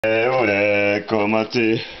Ore come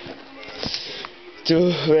te,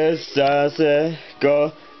 tu estase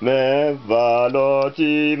come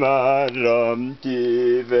valoti marom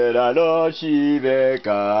ti verano cive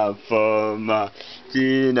cafoma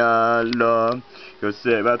tinallo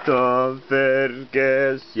Osservato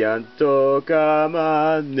perché sianto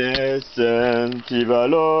camane senti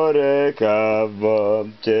valore cavo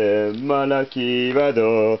te malachi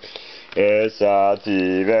vado e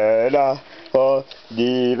sati vela o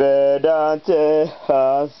di vedante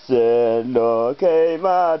assello che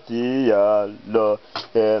matiallo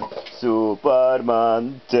e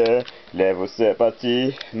supermante levo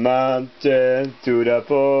sepati mante tu da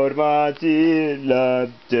formati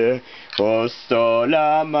latte posto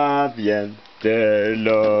la maviente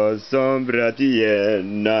lo sombra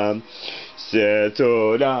tiena se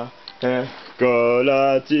tola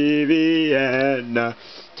cola ti viena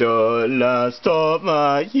la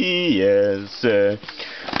stoma iese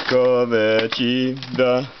come ci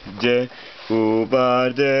de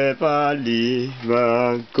ubarde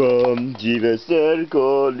palima com giveser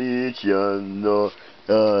coliciano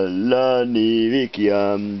alla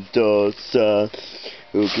nivichiam tossa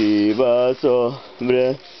uki va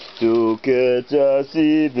sobre tu che già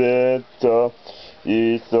si vetto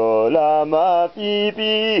isola ma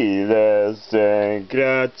pipile se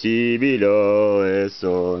gratibilo e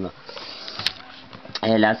sono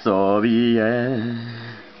e la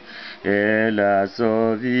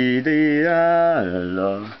sovidialo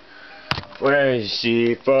where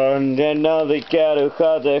she found another cat who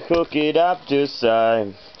had to hook it up to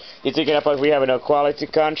side. You thinking about we have no quality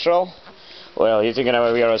control? Well, you thinking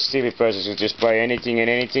about we are a stupid person who just buy anything and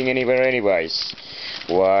anything anywhere anyways.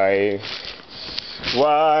 Why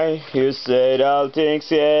you said all things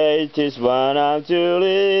hate is one out to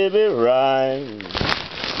live it right.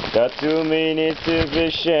 Got 2 minutes to be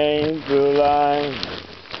shameful line.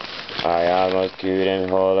 I almost couldn't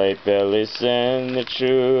hold a listen the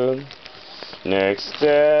truth. Next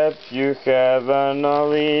step you have an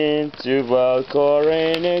all-in to walk or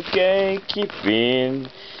in a gatekeeping.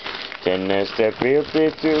 The next step will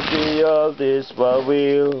be to be all this while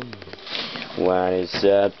we'll when it's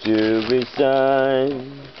up to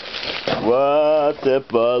resign. What a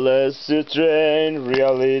policy train,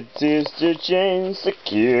 realities to change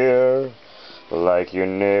secure. Like your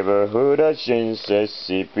neighborhood I changed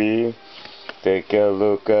SCP. Take a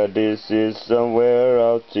look at this is somewhere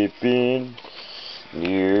out tipping.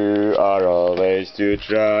 You are always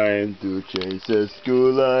trying to change the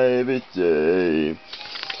school every day.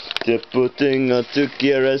 The putting out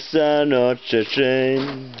together a not a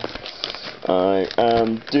train. I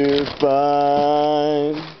am too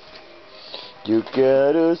fine. You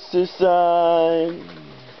get a sign.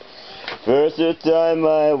 First time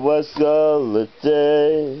I was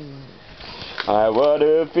holiday. I want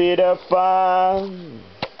to feed a farm.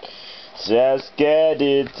 Just get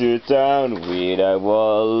into town with a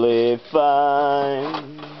wally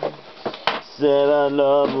fine. Seven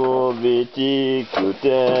love viti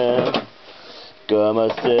kute. Come a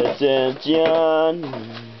session.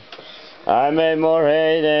 I made more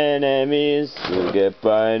hate enemies to get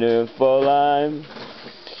by for life.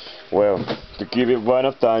 Well, to give it one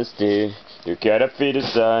of times still, you gotta feed the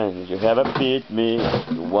sign, you haven't beat me,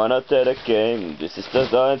 you wanna tell the game, this is the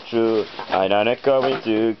darn truth. I'm not going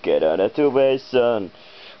to get on a two-way son,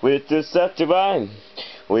 with the set to bind.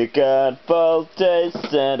 We got voltage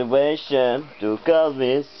situation to call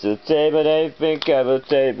me, so tape but I think I will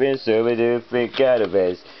tape in, so we do think out of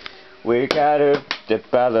base. We gotta the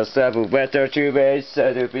balance of better to base,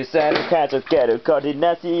 so to be sad, cat to get a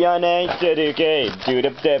coordination to the game, to the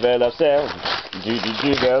develop self, to the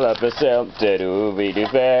develop self, to we do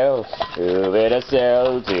fail, to better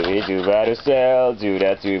sell, to we do better sell, to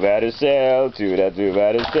that to better sell, to that to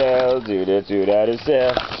better sell, to that to better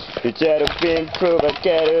sell. To try to improve and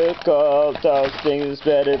get a call, talk things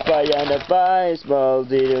better by and by small,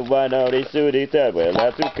 didn't want all this to the third, well, I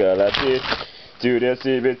have to call it. To the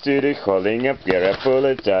civil, to the holding up, get a full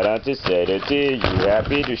of talent to say that you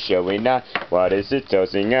happy to show it now. What is it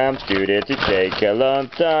tossing up to it to take a long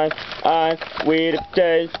time? I will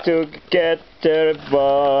take to get the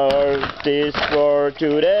bar this for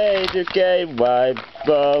today to get wiped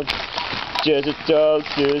off. Just a talk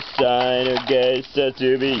to sign a gate, so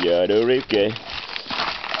to be other again.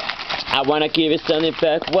 I wanna give it something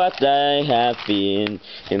back what I have been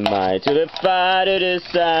in mind to the fight of the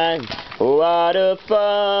sign.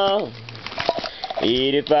 Waterfall,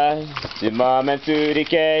 85, the moment to the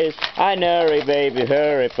case. I know it, baby,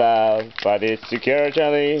 hurry, pal, but it's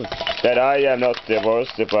securely that I am not the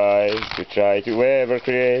worst by to try to ever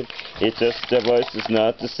create. It's just the voice is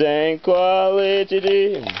not the same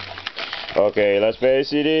quality. Okay, let's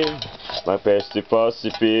face it, my best to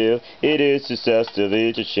possible. It is just a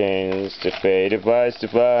little chance to pay the price to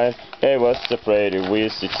find. Hey, what's the pretty we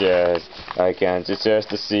suggest? I can't just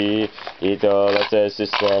to see it all. I just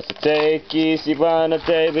to take easy one, I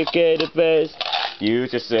take the best. You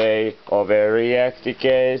just say, or very active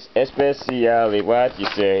case, especially what you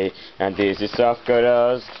say, and this is of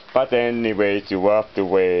course. But anyway, to walk the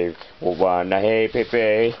wave, oh wanna hey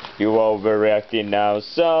pay, you overreacting now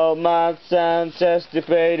so much and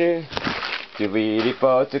justified to be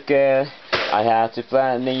the to care. I had to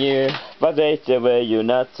find you, but they the way you're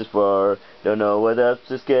not so far. Don't know what that's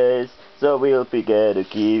the case, so we'll forget to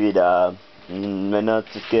keep it up. But not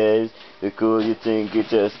the case. The cool you think you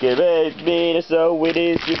just give it me, so it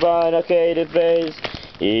is you find okay the face.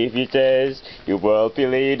 If you taste, you will be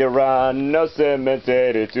lead around, no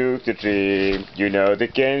cemetery took the tree. You know the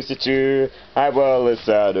game's true, I will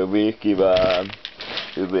out a wiki bar.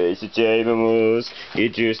 The basic chamber moves,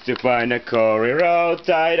 it used to find a corey road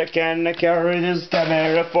tight. I can carry this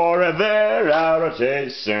camera forever. Our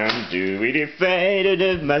rotation, do it fade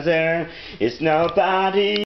to the matter. It's nobody.